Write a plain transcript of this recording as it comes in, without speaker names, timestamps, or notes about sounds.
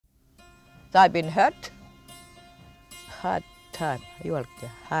I've been hurt. Hard time.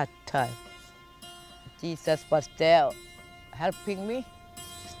 Hard time. Jesus was there helping me,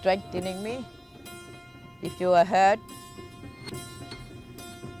 strengthening me. If you are hurt,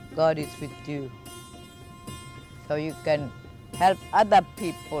 God is with you. So you can help other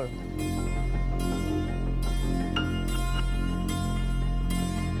people.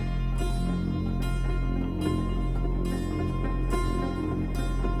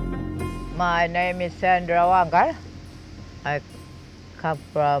 My name is Sandra Wangarr. I come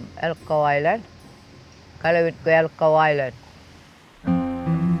from Elcho Island, Galiwin'ku Elcho Island.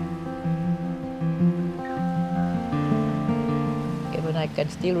 Even I can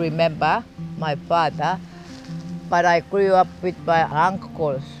still remember my father, but I grew up with my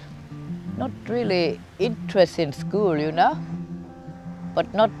uncles. Not really interested in school, you know,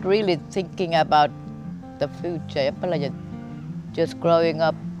 but not really thinking about the future. Just growing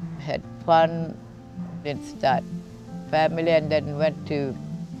up, had fun, then start family, and then went to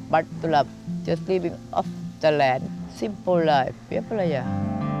Bartula, just living off the land. Simple life.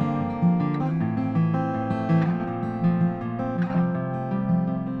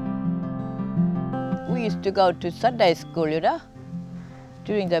 We used to go to Sunday school, you know,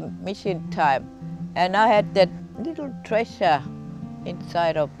 during the mission time. And I had that little treasure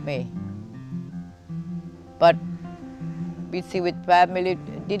inside of me. But busy with family,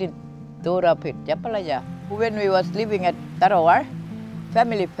 didn't thought of it. When we was living at Tarawar,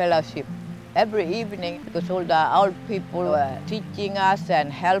 family fellowship, every evening, because all the old people were teaching us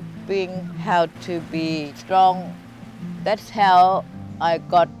and helping how to be strong. That's how I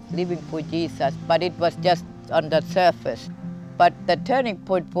got living for Jesus, but it was just on the surface. But the turning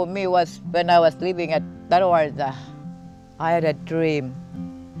point for me was when I was living at Tarawar. I had a dream.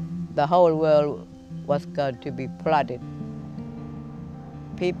 The whole world was going to be flooded.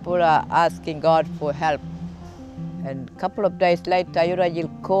 People are asking God for help. And a couple of days later, Yurajil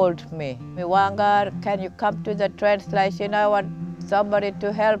called me. Wangarr, can you come to the translation? I want somebody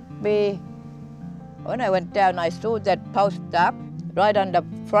to help me. When I went down, I saw that poster right on the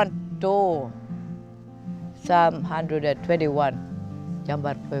front door. Psalm 121,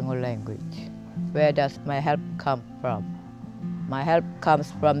 Jambar Pengo language. Where does my help come from? My help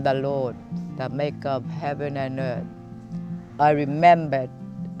comes from the Lord, the maker of heaven and earth. I remembered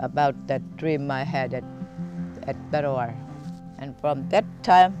about that dream I had at Tarawar. And from that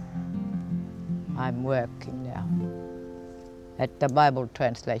time, I'm working now at the Bible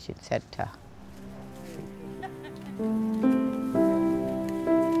Translation Center.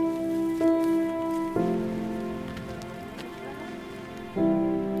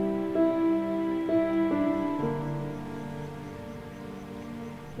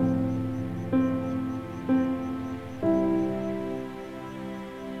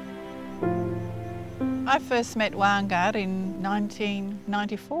 I first met Wangarr in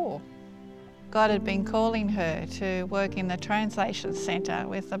 1994. God had been calling her to work in the Translation Centre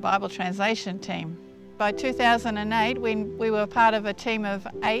with the Bible translation team. By 2008, when we were part of a team of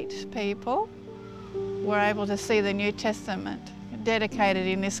 8 people, we were able to see the New Testament dedicated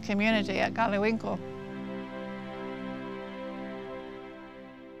in this community at Galiwin'ku.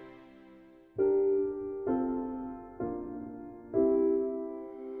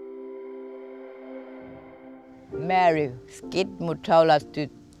 Mary Skidmore told us to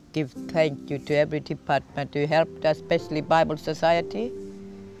give thank you to every department who helped us, especially Bible Society.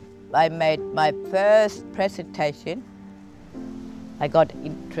 I made my first presentation. I got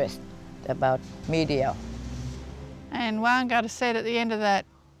interest about media. And Wangarr said at the end of that,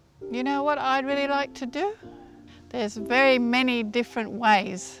 you know what I'd really like to do? There's very many different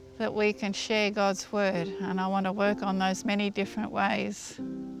ways that we can share God's word, and I want to work on those many different ways.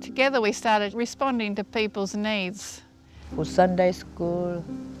 Together we started responding to people's needs. For Sunday school,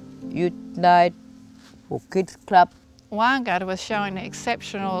 youth night, for kids club. Wangarr was showing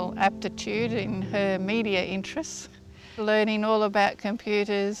exceptional aptitude in her media interests, learning all about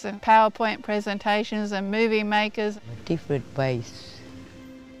computers and PowerPoint presentations and movie makers. Different ways,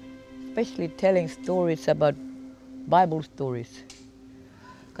 especially telling stories about Bible stories.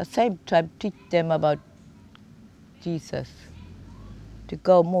 At the same time, teach them about Jesus, to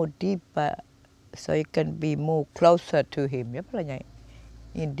go more deeper so you can be more closer to Him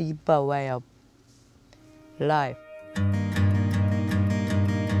in deeper way of life.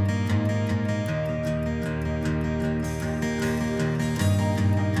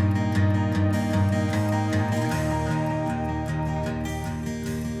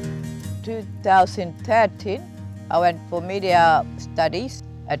 In 2013, I went for media studies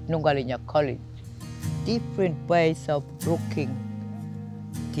at Nungalinya College. Different ways of looking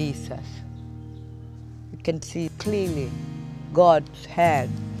Jesus. You can see clearly God's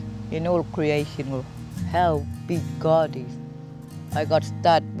hand in all creation, how big God is. I got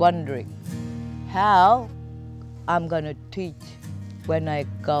start wondering how I'm gonna teach when I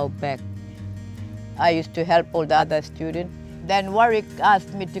go back. I used to help all the other students. Then Warwick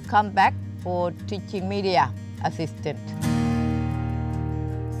asked me to come back for teaching media assistant.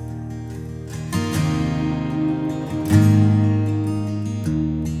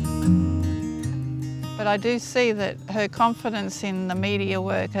 But I do see that her confidence in the media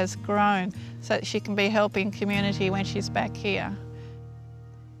work has grown so that she can be helping community when she's back here.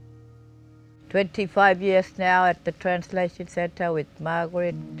 25 years now at the Translation Centre with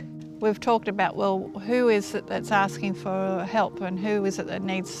Margaret. We've talked about, well, who is it that's asking for help and who is it that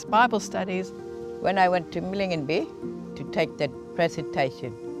needs Bible studies? When I went to Galiwin'ku to take that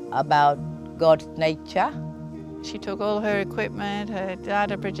presentation about God's nature, she took all her equipment, her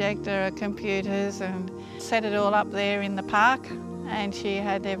data projector, her computers, and set it all up there in the park, and she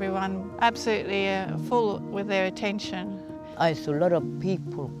had everyone absolutely full with their attention. I saw a lot of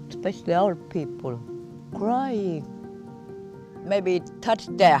people, especially old people, crying. Maybe it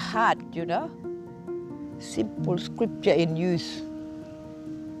touched their heart, you know. Simple scripture in use.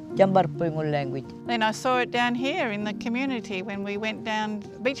 Jambarpungu language. Then I saw it down here in the community when we went down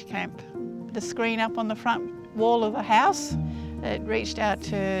beach camp. The screen up on the front wall of the house, it reached out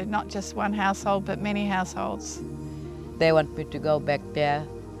to not just one household but many households. They want me to go back there,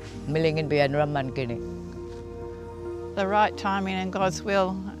 Galiwin'ku and Ramangini. The right timing and God's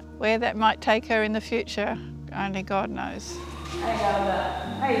will, where that might take her in the future, only God knows.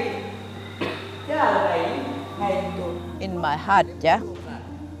 In my heart, yeah,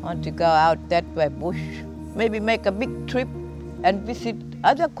 I want to go out that way, bush, maybe make a big trip and visit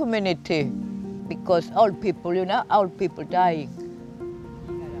other community, because old people, you know, old people dying.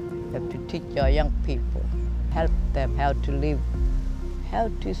 You have to teach your young people, help them how to live, how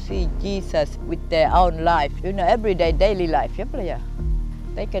to see Jesus with their own life, you know, everyday, daily life.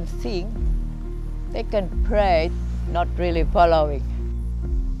 They can sing, they can pray, not really following.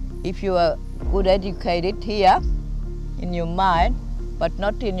 If you are good educated here, in your mind, but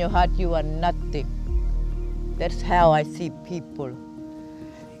not in your heart, you are nothing. That's how I see people.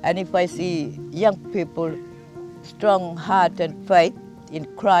 And if I see young people, strong heart and faith in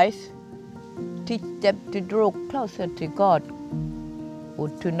Christ, teach them to draw closer to God, or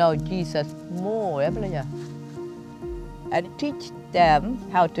to know Jesus more, and teach them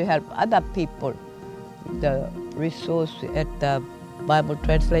how to help other people. The resource at the Bible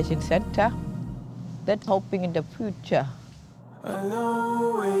Translation Centre, that's hoping in the future. I'll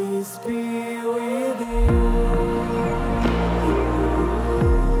always be with you.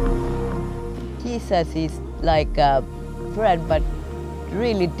 Jesus is like a friend, but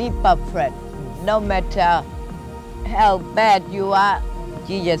really deeper friend. No matter how bad you are,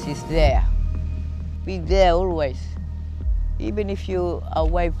 Jesus is there. Be there always. Even if you are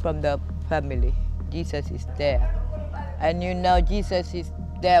away from the family, Jesus is there. And you know Jesus is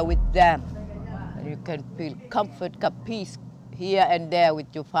there with them. And you can feel comfort, peace here and there with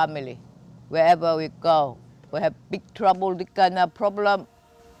your family. Wherever we go, we have big trouble, this kind of problem,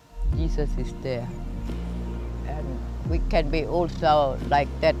 Jesus is there. And we can be also like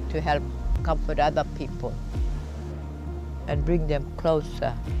that to help comfort other people and bring them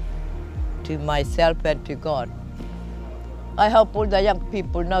closer to myself and to God. I hope all the young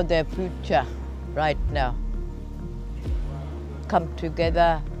people know their future right now. Come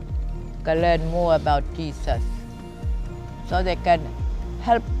together, can learn more about Jesus, so they can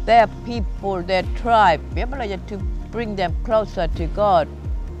help their people, their tribe, to bring them closer to God.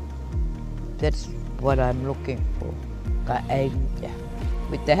 That's what I'm looking for,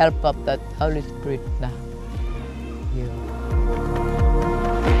 with the help of the Holy Spirit now. Yeah.